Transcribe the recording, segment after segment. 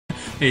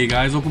Hey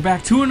guys, welcome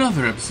back to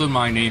another episode.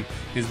 My name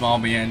is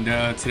Mabi, and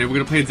today we're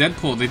gonna play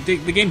DeadPool.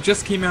 The game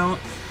just came out.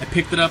 I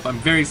picked it up. I'm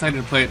very excited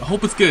to play it. I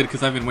hope it's good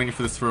because I've been waiting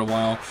for this for a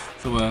while.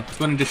 So let's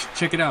go ahead and just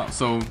check it out.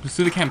 So let's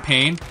do the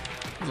campaign.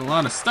 There's a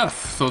lot of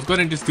stuff. So let's go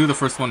ahead and just do the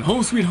first one.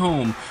 Home sweet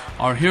home.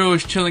 Our hero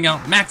is chilling out,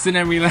 maxing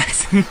and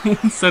relaxing.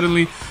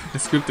 Suddenly, a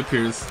script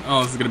appears.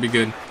 Oh, this is gonna be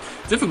good.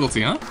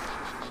 Difficulty, huh?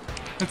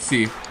 Let's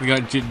see. We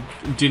got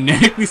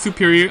genetically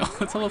superior. Oh,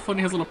 that's hella funny.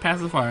 It has a little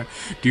pacifier.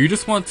 Do you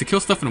just want to kill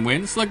stuff and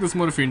win? Select this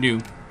mode if you're new.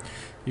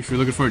 If you're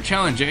looking for a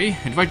challenge, eh?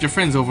 Invite your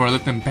friends over and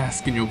let them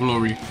bask in your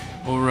glory.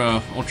 Or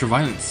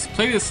ultra-violence.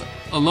 Play this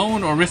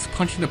alone or risk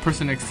punching the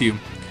person next to you.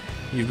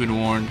 You've been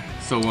warned.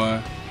 So,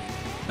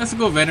 let's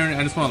go veteran.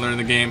 I just want to learn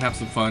the game, have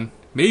some fun.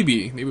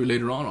 Maybe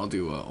later on I'll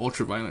do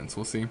ultra-violence.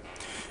 We'll see.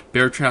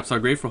 Bear traps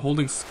are great for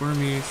holding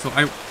squirmy. So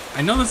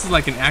I know this is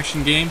like an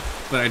action game,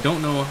 but I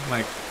don't know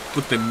like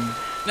what the...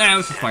 Nah,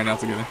 let's just find out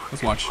together.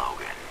 Let's watch.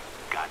 Logan,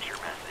 got your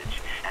message,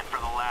 and for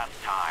the last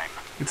time.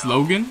 It's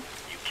Logan?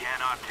 You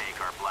cannot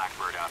take our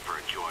Blackbird out for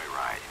a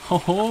joyride. Ho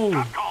ho!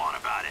 Stop calling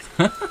about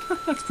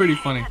it. That's pretty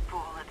funny.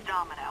 DeadPool, it's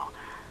Domino.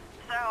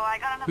 So I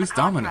got another Who's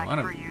Domino? contract I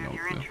don't for you know. if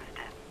you're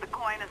interested. The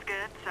coin is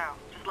good, so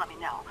just let me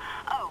know.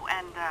 Oh,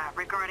 and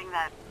regarding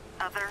that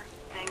other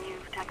thing you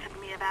texted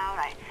me about,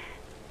 I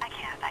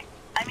can't.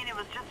 I mean, it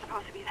was just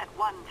supposed to be that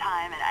one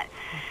time, and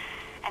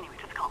anyway,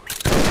 just call me.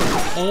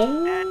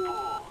 Oh!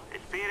 DeadPool,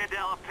 it's Peter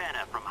Della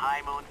Penna from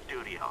High Moon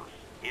Studios.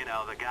 You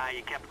know, the guy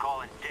you kept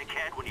calling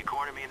dickhead when you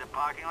cornered me in the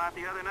parking lot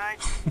the other night?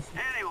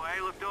 Anyway,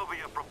 looked over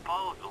your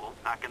proposal.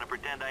 Not gonna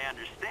pretend I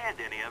understand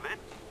any of it,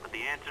 but the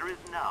answer is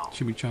no.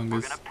 Chimichangas.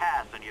 We're gonna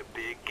pass on your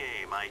big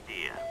game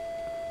idea.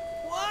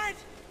 What?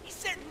 He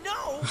said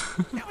no?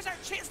 That was our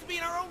chance to be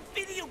in our own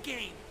video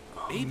game.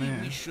 Oh, Maybe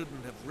man. we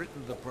shouldn't have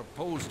written the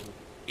proposal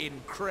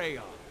in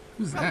crayon.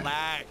 Who's that?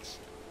 Relax.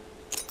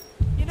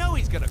 You know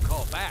he's gonna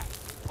call back.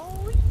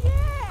 Oh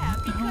yeah,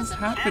 What the hell's because of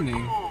happening?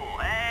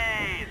 DeadPool,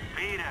 hey, it's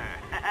Peter.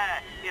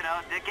 You know,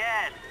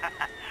 dickhead.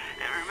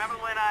 Remember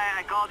when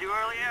I called you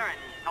earlier and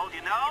told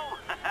you no?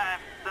 I'm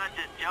such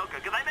a joker,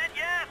 because I meant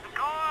yes, of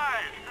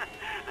course.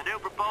 The new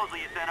proposal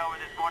you sent over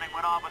this morning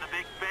went off with a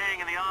big bang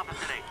in the office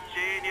today.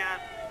 Genius.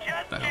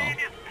 Just What the hell?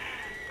 genius.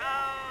 So,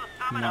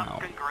 sum it Wow.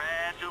 up,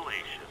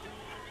 congratulations.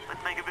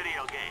 Let's make a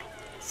video game.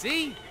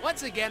 See?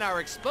 Once again, our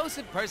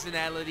explosive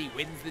personality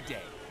wins the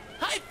day.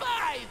 High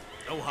five!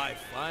 No high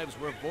fives,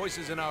 we're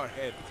voices in our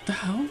head. What the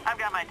hell? I've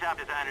got my top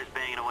designers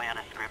banging away on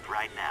a script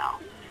right now.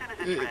 As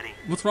soon as it's ready,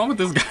 What's wrong with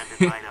this send it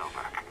guy? right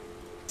over.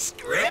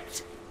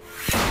 Script?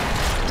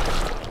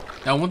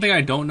 Now, one thing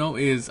I don't know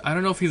is, I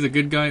don't know if he's a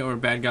good guy or a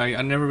bad guy.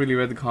 I never really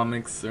read the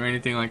comics or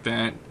anything like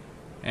that.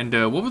 And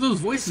what were those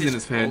voices in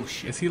his head?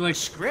 Bullshit. Is he like...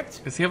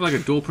 Script? Does he have like a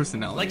dual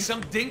personality? Like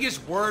some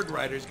dingus word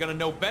writer's gonna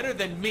know better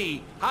than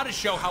me how to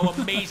show how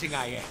amazing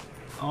I am.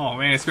 Oh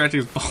man, he's scratching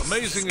his balls.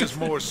 Amazing is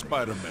more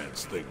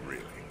Spider-Man's thing,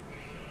 really.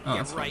 Oh, Yeah,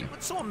 that's right. funny.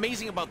 What's so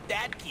amazing about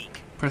that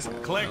geek? Press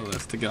Click.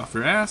 LS to get off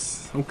your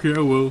ass. Okay, I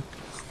will.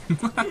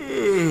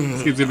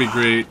 This game's gonna be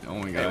great. Oh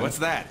my god. Hey, what's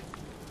that?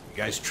 You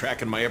guys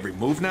tracking my every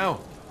move now?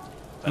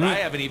 But I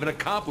haven't even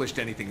accomplished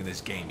anything in this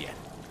game yet.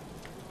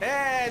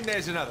 And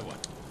there's another one.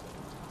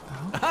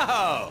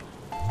 Oh,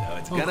 so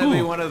it's gonna be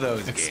cool. one of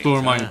those Explore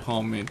games, my huh?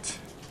 impalement.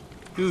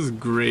 This is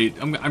great.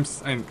 I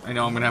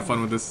know I'm gonna have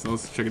fun with this. So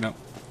let's check it out.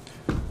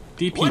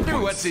 DP Wonder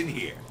points. what's in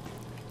here.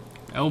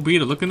 LB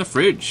to look in the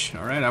fridge.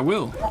 All right, I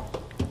will.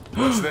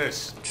 What's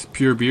this? Just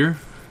pure beer.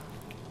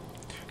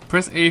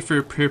 Press A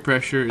for peer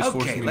pressure. Is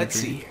forcing Okay, me let's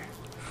to see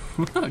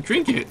drink. here.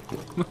 Drink it.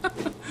 What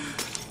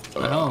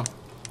the hell?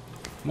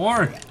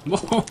 More. More.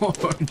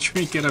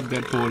 Drink it up,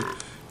 DeadPool.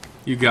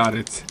 You got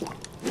it.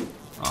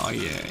 Oh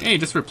yeah. Hey,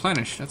 just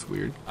replenish. That's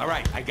weird. All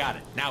right, I got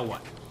it. Now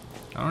what?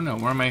 I don't know.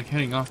 Where am I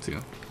heading off to?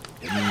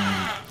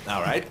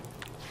 All right.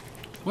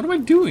 What am I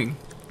doing?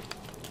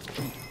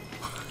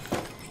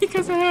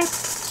 Because I had...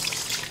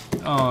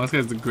 Oh, this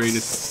guy's the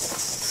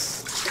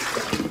greatest.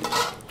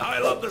 I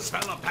love the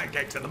smell of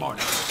pancakes in the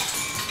morning.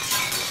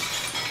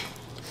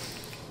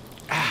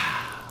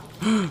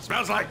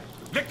 Smells like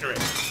victory.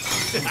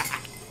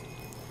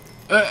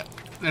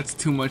 That's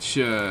too much,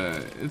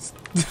 it's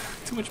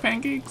too much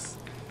pancakes.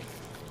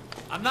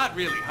 I'm not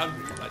really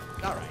hungry, but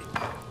all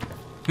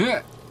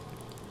right.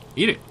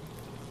 Eat it.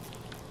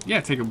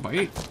 Yeah, take a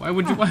bite. Why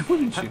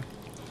wouldn't you?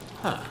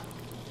 Huh.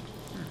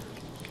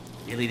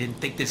 Really didn't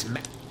think this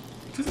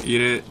Just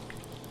eat it.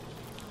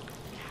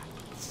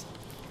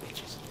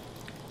 bitches.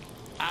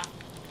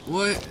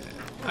 What?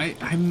 I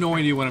have no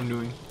idea what I'm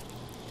doing.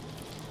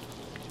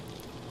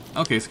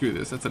 Okay, screw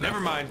this. That's enough.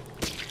 Never mind.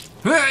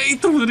 He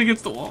threw it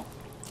against the wall.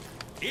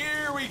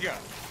 Here we go.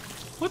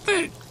 What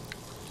the?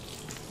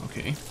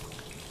 Okay.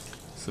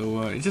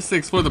 So, it's just to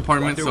explore the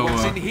apartment, Wonder so,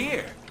 what's in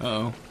here.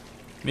 uh-oh.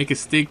 Make a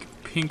stink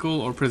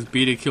pinkle or press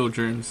B to kill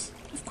germs.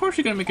 Of course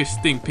you're gonna make a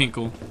stink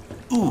pinkle.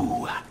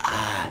 Ooh,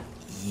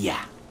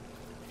 yeah.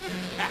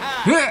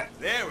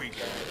 There we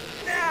go.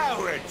 Now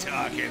we're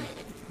talking.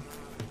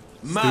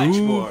 Much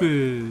more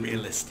Stupid.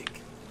 realistic.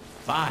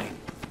 Fine.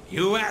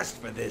 You asked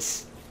for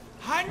this.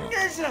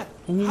 Hundreds of...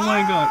 Oh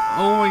my god.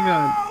 Oh my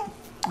god.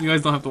 You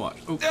guys don't have to watch.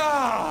 Oh.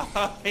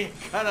 Oh, you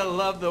gotta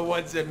love the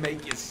ones that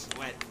make you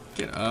sweat.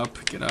 Get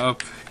up. Get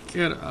up.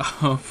 Get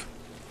up.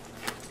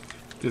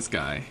 This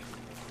guy.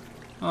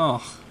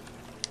 Oh.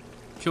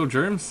 Kill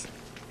germs?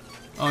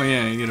 Oh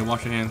yeah, you gotta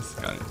wash your hands.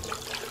 Got it.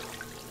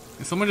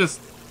 Is someone just...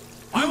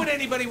 Why would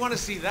anybody want to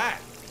see that?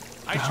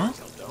 I sure Huh? as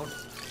hell don't.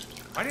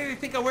 Why do they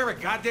think I wear a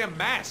goddamn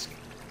mask?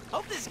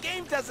 Hope this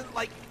game doesn't,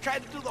 like, try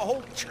to do the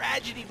whole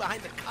tragedy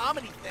behind the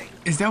comedy thing.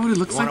 Is that what it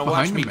looks You like wanna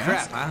watch behind me the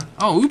mask? crap, huh?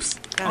 Oh, oops.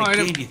 What Oh, kind I of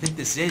game didn't, do you think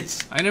this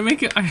is? I didn't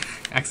make it.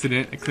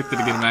 Accident. I clicked it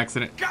again by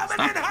accident.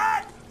 Coming in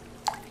hot!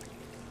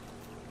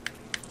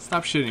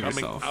 Stop shitting Coming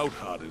yourself. out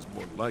hot is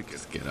more like it.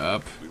 Just get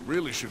up. We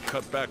really should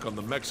cut back on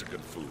the Mexican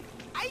food.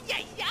 Ay,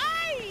 ay,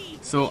 ay!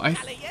 So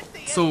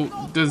So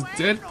does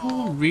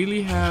Deadpool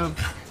really have?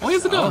 Oh,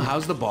 yes, it Oh, does.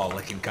 how's the ball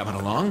licking coming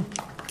along?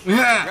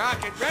 Yeah.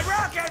 Rocket, red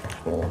rocket!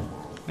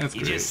 That's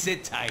You great. just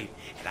sit tight,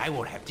 and I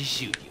won't have to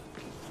shoot you.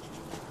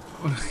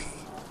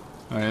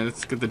 All right,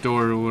 let's get the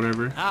door or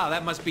whatever. Oh,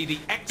 that must be the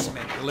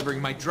X-Men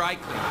delivering my dry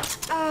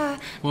cleaners.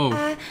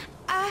 Whoa.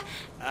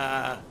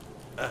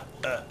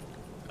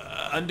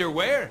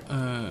 Underwear?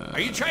 Are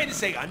you trying to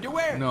say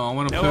underwear? No, I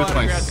want to no play with my.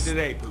 autographs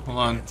today, poopy Hold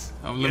on. pants.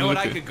 Let You me know what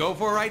look I at. could go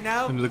for right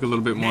now? Let me look a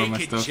little bit more at my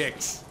Naked stuff.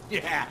 chicks.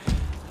 Yeah.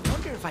 I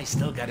wonder if I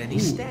still got any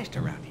stashed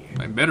around here.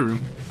 My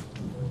bedroom.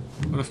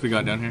 What else we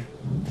got down here?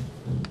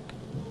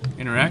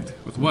 Interact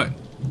with what?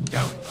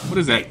 Don't. What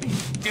is that? Do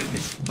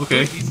this.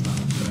 Okay. Please.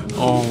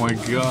 Oh my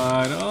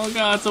god. Oh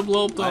god, it's a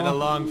blow up By the doll.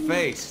 long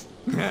face.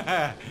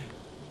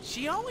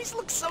 She always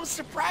looks so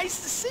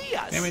surprised to see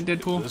us. Damn it, If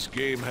Deadpool. this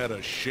game had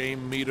a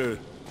shame meter,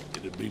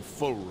 it'd be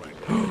full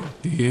right now.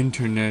 The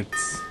internet.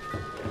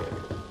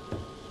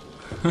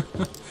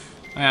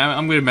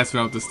 I'm gonna mess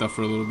around with this stuff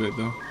for a little bit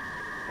though.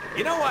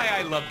 You know why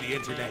I love the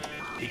internet?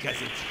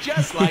 Because it's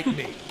just like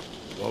me.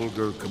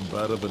 Vulgar,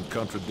 combative, and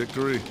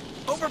contradictory.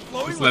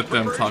 Overflowing Just with let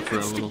them perversion talk for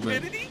and a little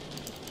bit. stupidity?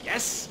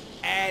 Yes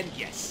and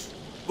yes.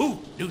 Ooh,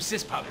 new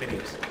Syspop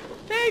videos.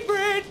 Hey,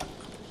 Brad!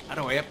 How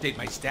do I update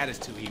my status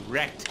to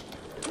erect?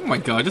 Oh my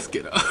god, just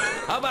get up.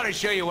 How about I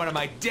show you one of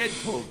my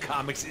Deadpool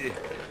comics?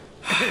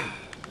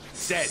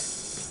 Said.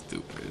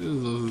 Stupid. This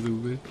is so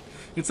stupid.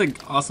 It's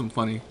like awesome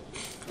funny.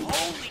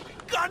 Holy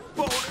gun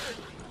boner!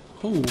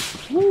 Oh.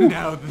 Woo.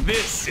 Now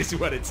this is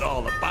what it's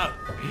all about.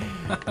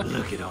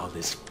 Look at all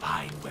this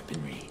fine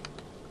weaponry.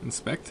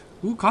 Inspect.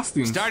 Ooh,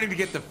 costumes. Starting to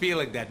get the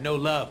feeling that no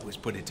love was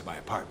put into my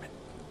apartment.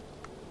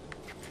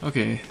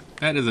 Okay,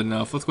 that is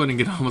enough. Let's go ahead and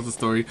get on with the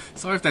story.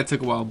 Sorry if that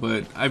took a while,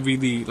 but I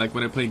really, like,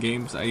 when I play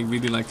games, I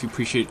really like to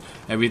appreciate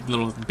every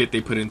little bit they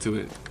put into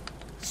it.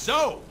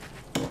 So,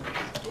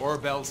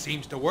 doorbell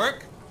seems to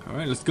work.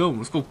 Alright, let's go.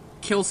 Let's go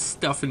kill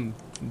stuff and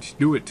just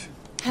do it.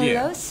 Hello,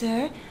 Yeah.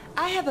 sir.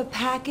 I have a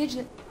package.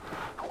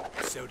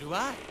 So do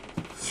I.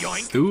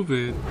 Yoink.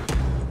 Stupid.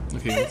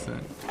 Okay, what's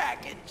that?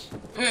 Package.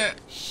 Eh.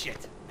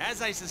 Shit.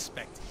 As I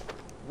suspected.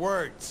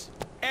 Words.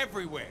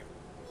 Everywhere.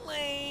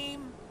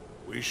 Lame.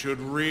 We should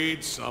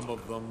read some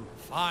of them.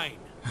 Fine.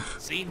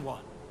 Scene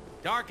 1.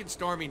 Dark and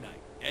stormy night.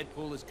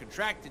 Deadpool is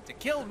contracted to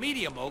kill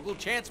media mogul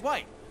Chance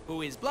White,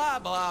 who is blah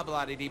blah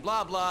blah dee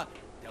blah blah.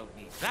 Don't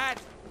need that.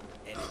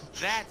 And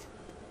that.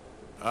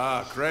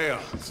 Ah,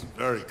 crayons.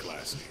 Very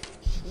classy.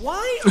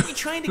 Why are we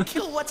trying to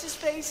kill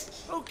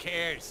what's-his-face? Who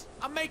cares?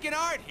 I'm making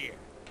art here.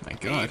 My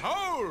god.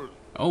 Behold!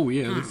 Oh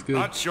yeah, looks good.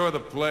 Not sure the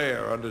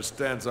player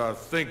understands our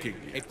thinking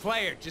Hey, yet.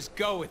 player, just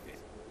go with it.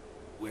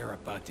 We're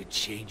about to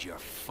change your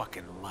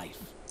fucking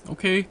life.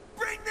 Okay.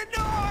 Bring the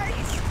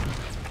noise!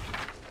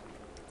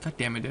 God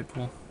damn it,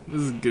 Deadpool.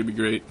 This is gonna be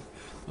great.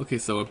 Okay,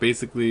 so it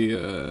basically,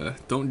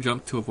 don't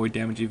jump to avoid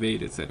damage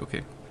evade. It said,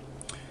 okay.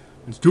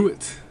 Let's do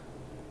it.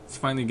 Let's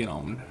finally get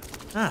on.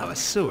 Ah, a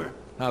sewer.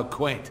 How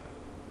quaint.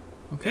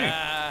 Okay.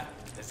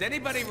 Does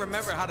anybody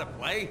remember how to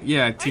play?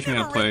 Yeah, teach me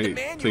how to never read play,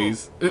 the manual.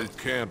 please. You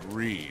can't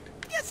read.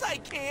 Yes, I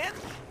can.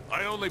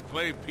 I only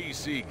play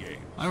PC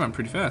games. I run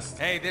pretty fast.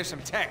 Hey, there's some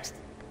text.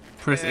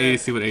 Press A to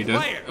see what A does.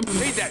 Player,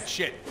 read that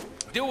shit.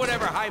 Do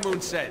whatever High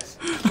Moon says.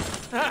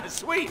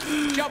 Sweet.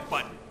 Jump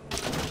button.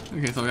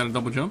 Okay, so I got a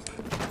double jump.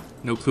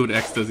 No clue what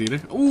X does either.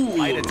 Ooh!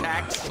 Light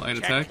attacks.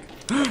 Light Check.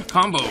 attack.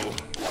 Combo!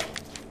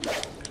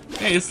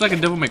 Hey, it's like a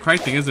Devil May Cry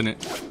thing, isn't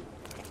it?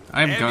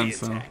 I have Heavy guns,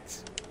 so.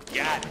 attacks.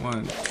 Got it.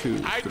 1,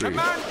 2, I 3.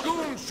 command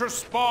goons to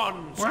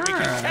spawn so we Wah.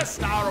 can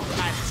test our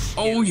plans.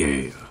 Oh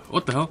yeah!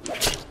 What the hell?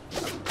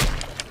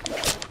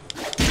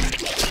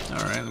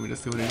 Alright, let me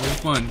just see what it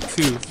is. 1,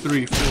 2,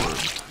 3,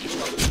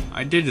 4.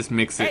 I did just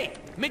mix it. Hey,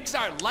 mix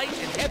our light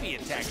and heavy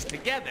attacks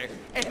together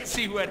and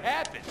see what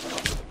happens.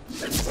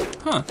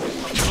 Huh.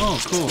 Oh,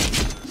 cool.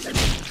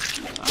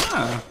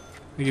 Ah.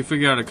 You can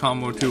figure out a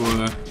combo to,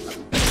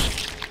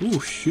 Ooh,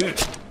 shit.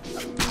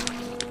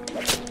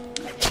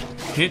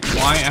 Hit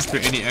Y after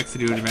any X to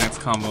do an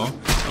advanced combo.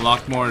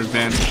 Unlock more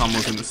advanced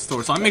combos in the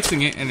store. So I'm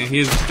mixing it, and then he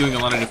is doing a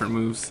lot of different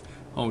moves.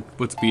 Oh,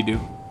 what's B do?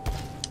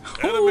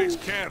 Enemies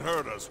can't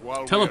hurt us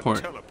while Teleport.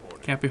 we're teleporting.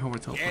 Can't be over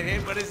Can't teleport.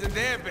 hit what isn't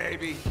there,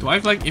 baby. Do I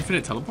have, like,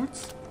 infinite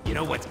teleports? You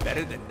know what's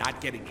better than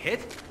not getting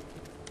hit?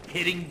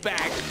 Hitting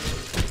back.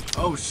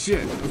 Oh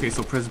shit. Okay,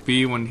 so press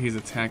B when he's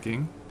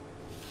attacking.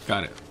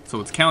 Got it. So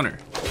it's counter.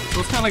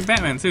 So it's kind of like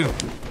Batman too.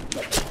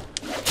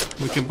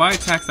 We can buy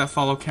attacks that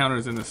follow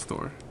counters in the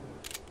store.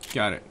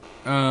 Got it.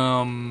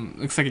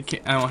 Looks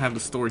like I don't have the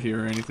store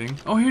here or anything.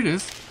 Oh, here it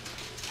is.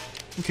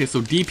 Okay,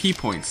 so DP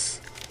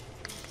points.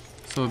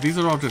 So these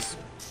are all just...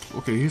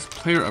 Okay, here's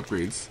player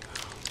upgrades.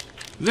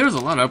 There's a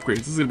lot of upgrades.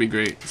 This is gonna be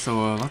great.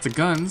 So lots of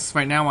guns.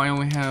 Right now I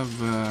only have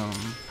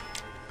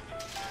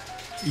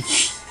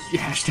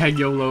hashtag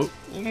YOLO.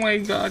 Oh my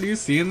god, are you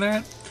seeing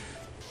that?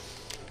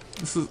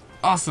 This is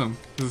awesome.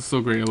 This is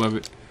so great. I love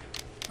it.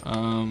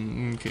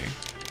 Okay.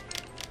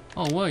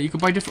 Oh what? You can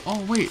buy different.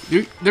 Oh wait,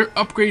 they're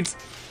upgrades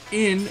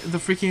in the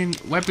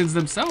freaking weapons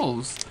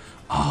themselves.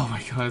 Oh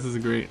my god, this is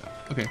great.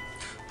 Okay,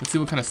 let's see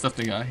what kind of stuff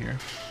they got here.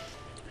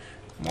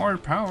 More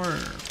power.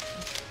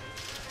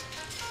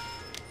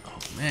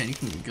 Man, you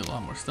can get a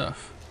lot more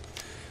stuff.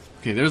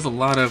 Okay, there's a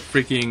lot of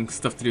freaking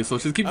stuff to do, so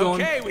let's just keep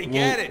going. Okay, we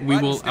get it. We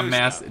will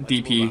amass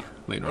DP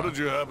later on. What did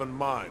you have in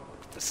mind?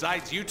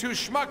 Besides you two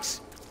schmucks,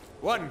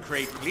 one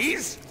crate,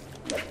 please.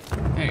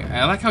 Hey,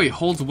 I like how he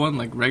holds one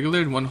like regular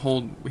and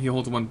he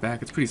holds one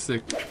back. It's pretty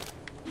sick.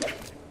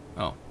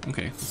 Oh,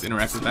 okay. Let's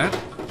interact with that.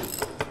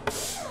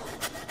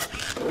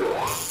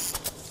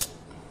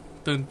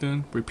 Dun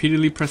dun.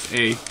 Repeatedly press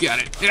A.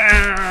 Got it.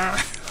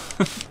 Yeah!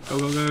 Go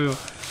go go go.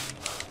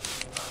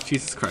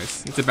 Jesus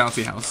Christ. It's a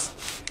bouncy house.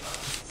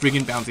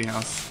 Friggin' bouncy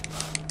house.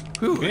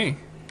 Okay.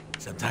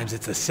 Sometimes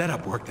it's the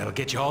setup work that'll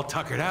get you all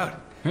tuckered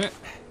out. Let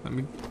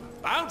me...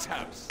 Bounce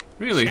house.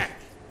 Really? Check.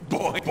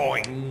 Boing,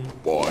 boing,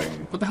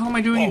 boing. What the hell am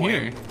I doing in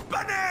here?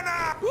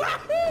 Banana!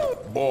 Wahoo!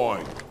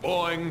 Boing,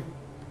 boing.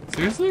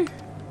 Seriously?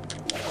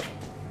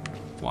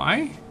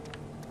 Why?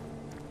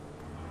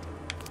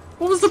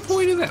 What was the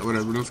point of that?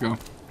 Whatever, let's go.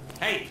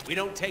 Hey, we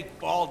don't take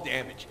fall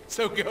damage,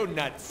 so go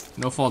nuts.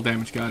 No fall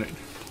damage, got it.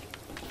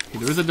 Okay,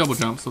 there is a double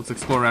jump, so let's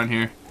explore around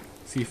here.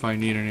 See if I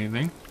need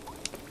anything.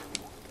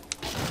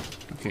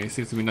 Okay,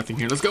 seems to be nothing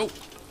here. Let's go!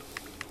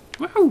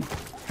 Woohoo!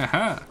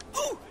 Haha!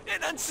 Ooh,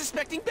 an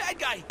unsuspecting bad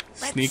guy.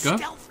 Let's Sneak up.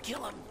 stealth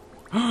kill him.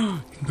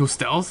 You can go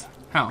stealth?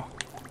 How?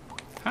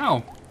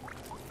 How?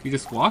 You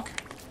just walk?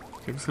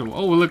 Okay, I'm just gonna.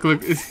 Oh, look,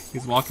 look!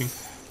 He's walking.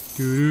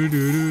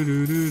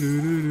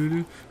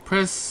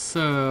 Press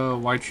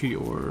Y tree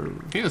or.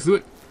 Okay, let's do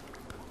it.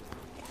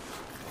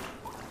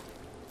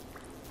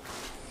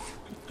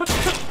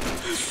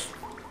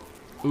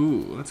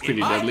 Ooh, that's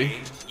pretty deadly.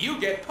 Game, you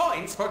get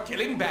points for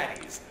killing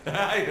baddies.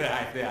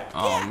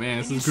 Oh man,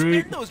 this and is you great.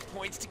 spend those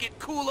points to get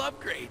cool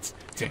upgrades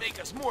to Okay. make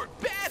us more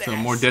badass. So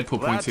more Deadpool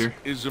points here.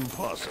 Is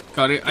impossible.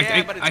 Got it.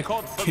 Yeah, but it's I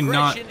called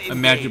cannot progression in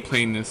imagine games.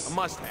 playing this A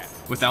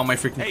must-have. without my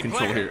freaking Hey,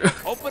 control player, here.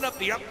 open up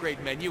the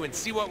upgrade menu and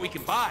see what we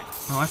can buy.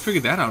 Oh, I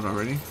figured that out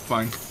already.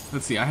 Fine.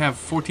 Let's see. I have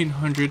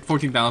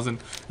 14,000.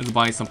 Let's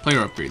buy some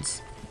player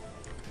upgrades.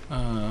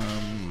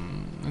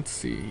 Let's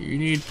see. You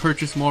need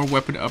purchase more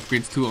weapon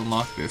upgrades to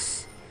unlock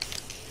this.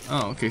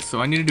 Oh, okay.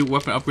 So I need to do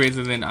weapon upgrades,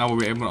 and then I will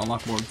be able to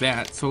unlock more of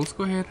that. So let's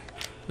go ahead.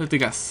 Look, they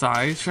got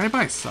size. Should I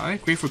buy size?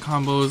 Great for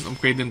combos.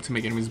 Upgrade them to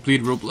make enemies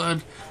bleed real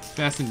blood.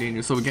 Fast and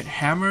dangerous. So we get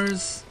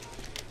hammers.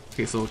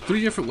 Okay, so 3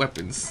 different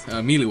weapons.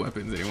 Melee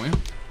weapons, anyway.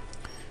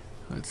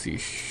 Let's see.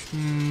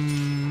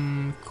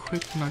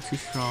 Quick, not too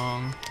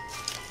strong.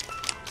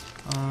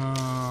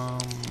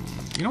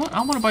 You know what? I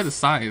want to buy the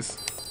size.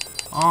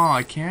 Oh,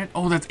 I can't.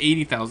 Oh, that's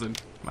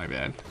 80,000. My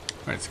bad.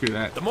 All right, screw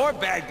that. The more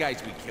bad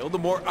guys we kill, the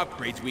more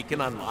upgrades we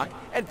can unlock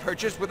and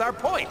purchase with our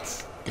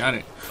points. Got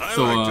it. I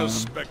So, like to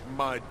spec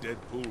my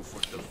Deadpool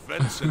for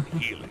defense and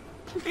healing.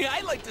 Yeah,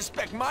 I like to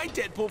spec my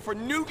Deadpool for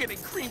nougat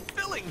and cream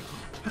filling,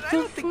 but I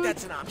don't think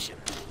that's an option.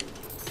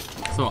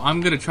 so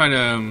I'm gonna try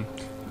to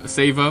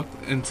save up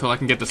until I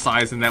can get the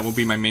size, and that will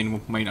be my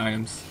main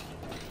items.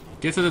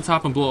 Get to the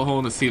top and blow a hole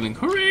in the ceiling.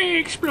 Hooray!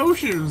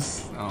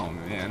 Explosions! Oh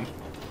man.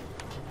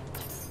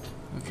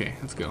 Okay,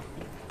 let's go.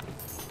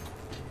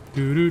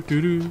 Let's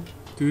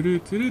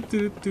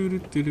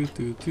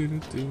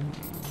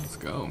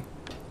go.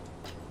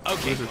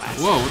 Okay, Whoa,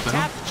 class. what the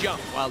Tap hell?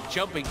 jump while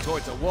jumping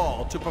towards a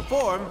wall to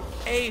perform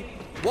a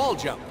wall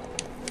jump.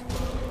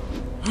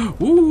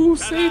 Ooh,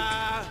 sick!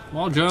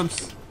 Wall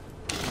jumps.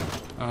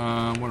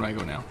 Where do I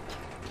go now?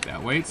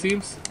 That way, it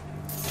seems.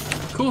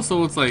 Cool.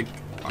 So it's like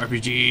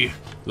RPG,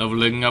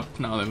 leveling up,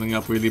 not leveling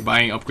up, really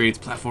buying upgrades,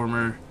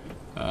 platformer,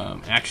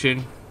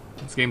 action.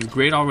 This game's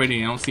great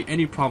already. I don't see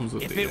any problems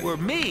with If it. it were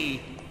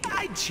me,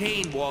 I'd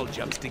chain wall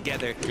jumps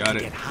together Got to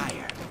it. get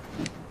higher.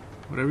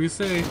 Whatever you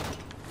say.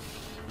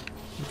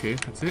 Okay,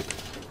 that's it.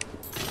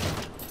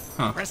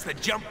 Huh? Press the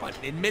jump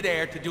button in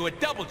midair to do a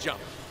double jump.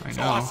 I It's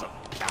know. awesome.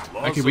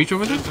 I can reach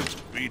over this?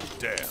 Be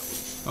damned.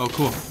 Oh,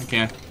 cool. I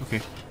can.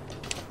 Okay.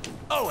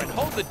 Oh, and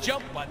hold the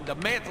jump button to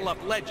mantle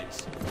up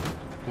ledges.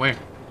 Where?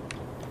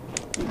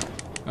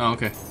 Oh,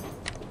 okay.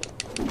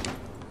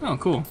 Oh,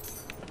 cool.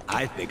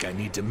 I think I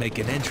need to make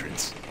an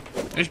entrance.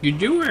 Let's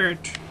do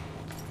it.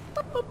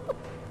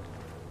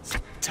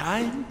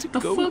 Time to The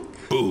go.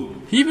 fuck?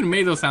 Boom. He even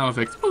made those sound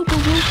effects. Boop,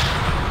 boop, boop.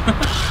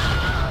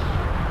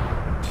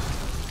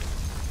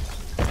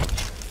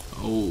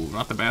 Oh,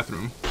 not the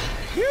bathroom.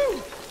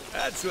 Phew.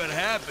 That's what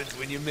happens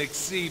when you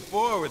mix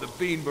C4 with a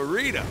bean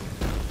burrito.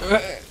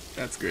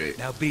 That's great.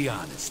 Now be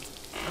honest.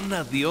 I'm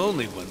not the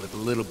only one with a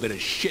little bit of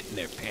shit in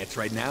their pants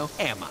right now,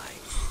 am I?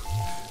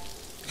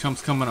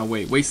 Chumps coming our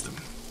way. Waste them.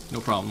 No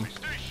problem.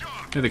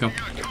 Here they come.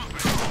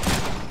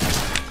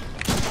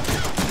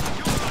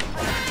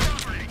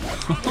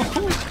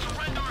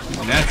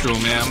 Natural,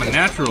 man. I'm a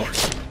natural.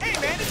 Hey,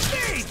 man, it's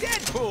me,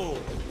 Deadpool.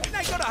 Didn't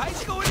I go to high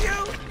school with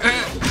you?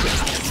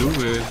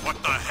 Stupid.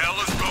 What the hell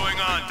is going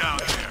on down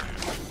there?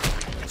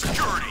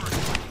 Security,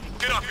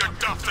 get off your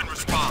duffs and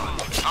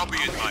respond. I'll be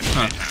in my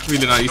Huh.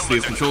 Really not used to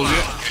these controls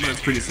yet. That's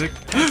pretty sick.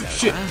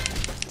 Shit.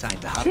 Time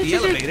to hop the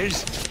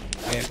elevators.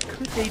 Where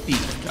could they be?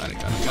 Got it.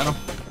 Got him.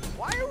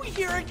 Why are we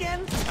here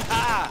again?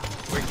 Ah,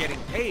 we're getting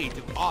paid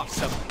to off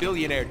some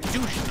billionaire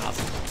douche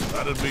nozzle.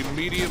 That'd be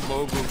media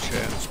mogul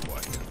chance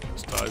white.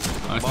 Oh,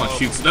 this one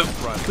shoots up.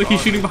 Look,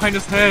 he's shooting behind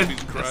his head.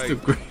 That's so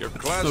great.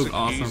 So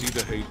awesome. Easy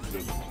to hate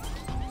villain.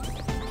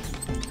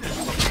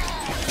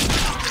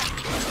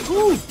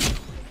 Woo.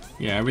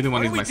 Yeah, I really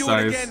want to use my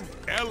size. Again?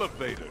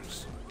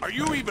 Elevators. Are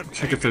you even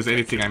Check if there's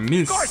anything I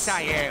missed. Of course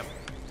I am.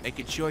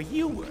 Making sure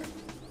you were.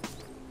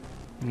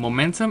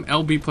 Momentum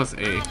LB plus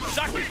A.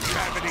 Suck it,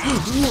 gravity.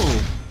 Whoa.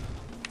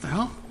 What the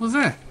hell? What was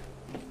that?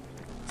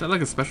 Is that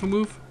like a special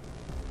move?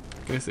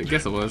 I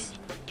guess it was.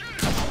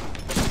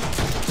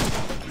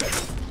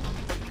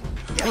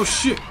 Oh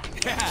shit!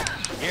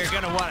 You're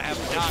gonna want to have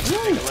a dog to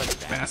take a look at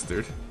that.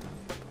 Bastard.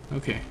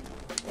 Okay.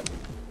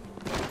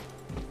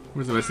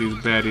 Where's the rest of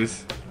these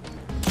baddies?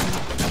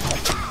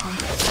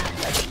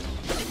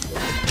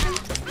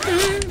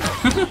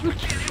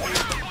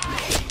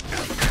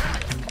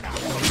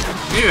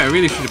 Maybe I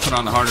really should have put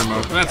on the harder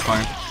mode, but that's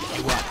fine.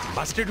 You want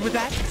mustard with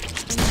that?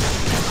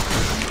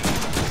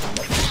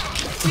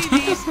 See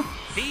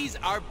these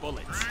are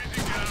bullets.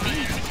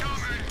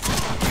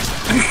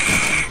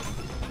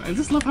 I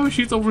just love how he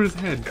shoots over his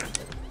head.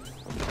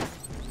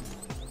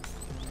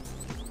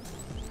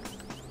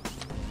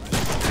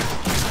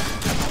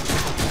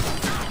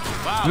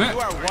 Wow, you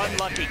are one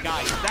lucky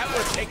guy. That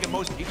would have taken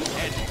most people's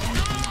heads.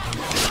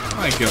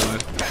 My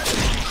god.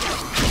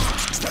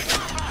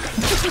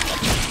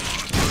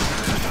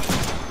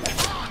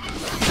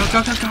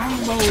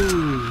 Combo!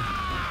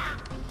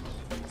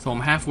 So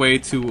I'm halfway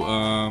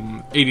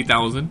to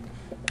 80,000.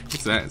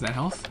 What's that? Is that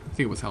health? I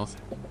think it was health.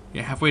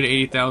 Yeah, halfway to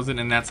 80,000,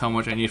 and that's how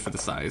much I need for the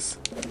size.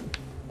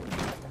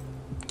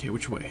 Okay,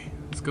 which way?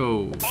 Let's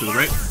go to the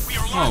right.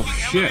 Oh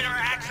shit!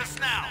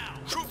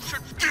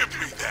 Give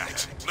me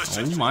that.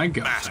 Listen, Oh my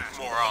god! massive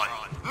moron.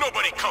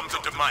 Nobody comes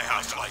into my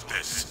house like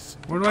this.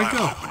 Where do I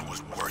go? hope it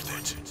was worth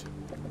it.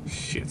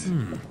 Shit!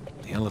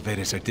 The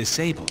elevators are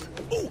disabled.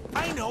 Oh,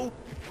 I know.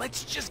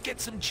 Let's just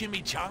get some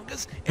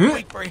chimichangas and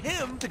wait for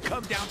him to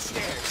come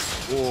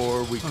downstairs.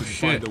 Or we could shit.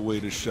 find a way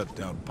to shut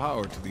down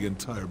power to the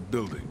entire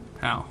building.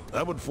 How?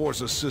 That would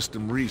force a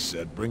system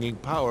reset, bringing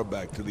power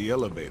back to the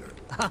elevator.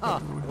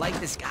 Like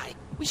this guy.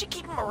 We should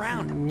keep him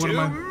around. What am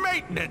I?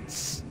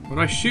 Maintenance. What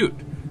do I shoot?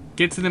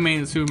 Get to the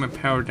main room and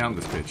power down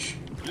this bitch.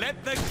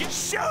 Let the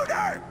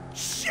shooter.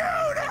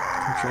 Shooter.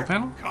 Control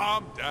panel?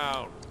 Calm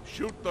down.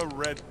 Shoot the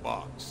red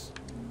box.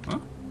 Huh?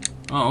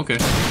 Oh, okay.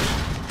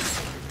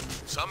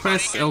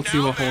 Press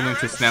L2 while holding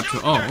to snap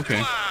to. Oh,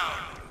 okay.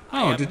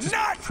 Oh, just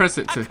press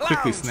it to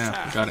quickly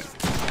snap. Got it.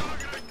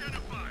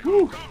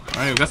 Woo.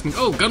 Alright, we got some.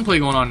 Oh, gunplay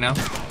going on now.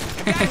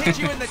 If that hit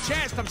you in the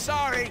chest, I'm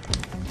sorry.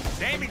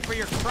 It's aiming for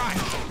your crotch.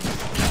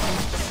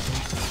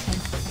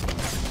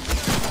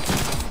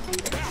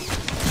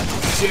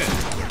 Shit.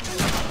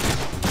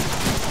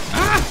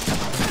 Ah!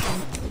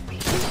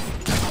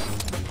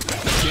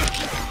 Shit.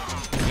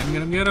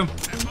 Get him.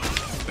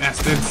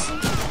 Bastards.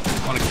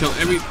 I want to kill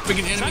every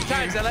freaking enemy.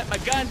 Sometimes I let my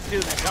guns do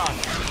the talking.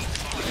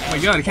 Oh my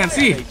god, I can't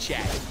see. They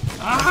chat.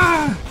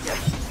 Ah!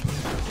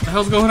 What the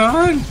hell's going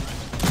on?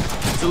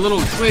 It's a little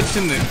glitch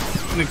in the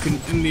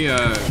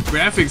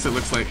graphics. It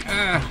looks like.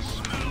 Ah!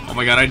 Oh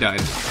my god, I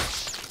died.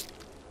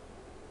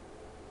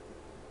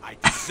 I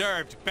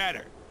deserved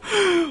better.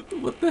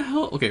 What the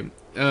hell? Okay,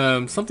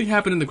 something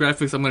happened in the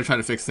graphics. I'm gonna try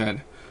to fix that.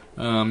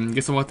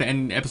 Guess I'll have to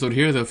end the episode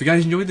here, though. If you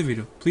guys enjoyed the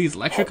video, please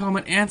like, share,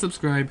 comment, and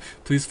subscribe.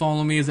 Please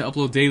follow me as I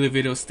upload daily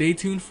videos. Stay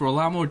tuned for a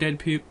lot more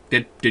Deadpool.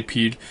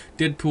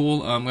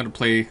 I'm gonna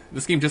play.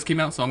 This game just came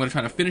out, so I'm gonna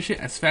try to finish it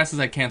as fast as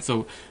I can.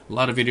 So a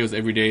lot of videos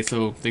every day.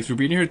 So thanks for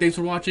being here. Thanks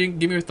for watching.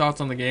 Give me your thoughts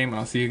on the game, and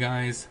I'll see you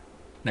guys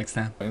next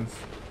time.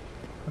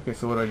 Okay,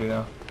 so what do I do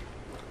now?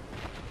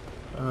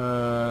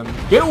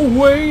 Get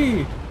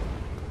away!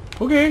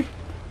 Okay.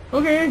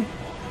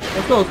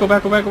 Let's go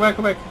back.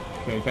 Okay,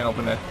 you can't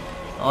open that.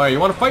 Alright, you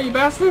wanna fight, you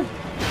bastard?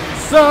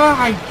 Oh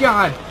my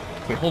god!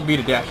 Okay, hold B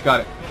to dash,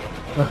 got it.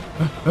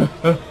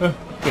 Okay.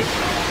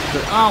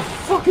 Oh,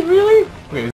 fucking really? Okay.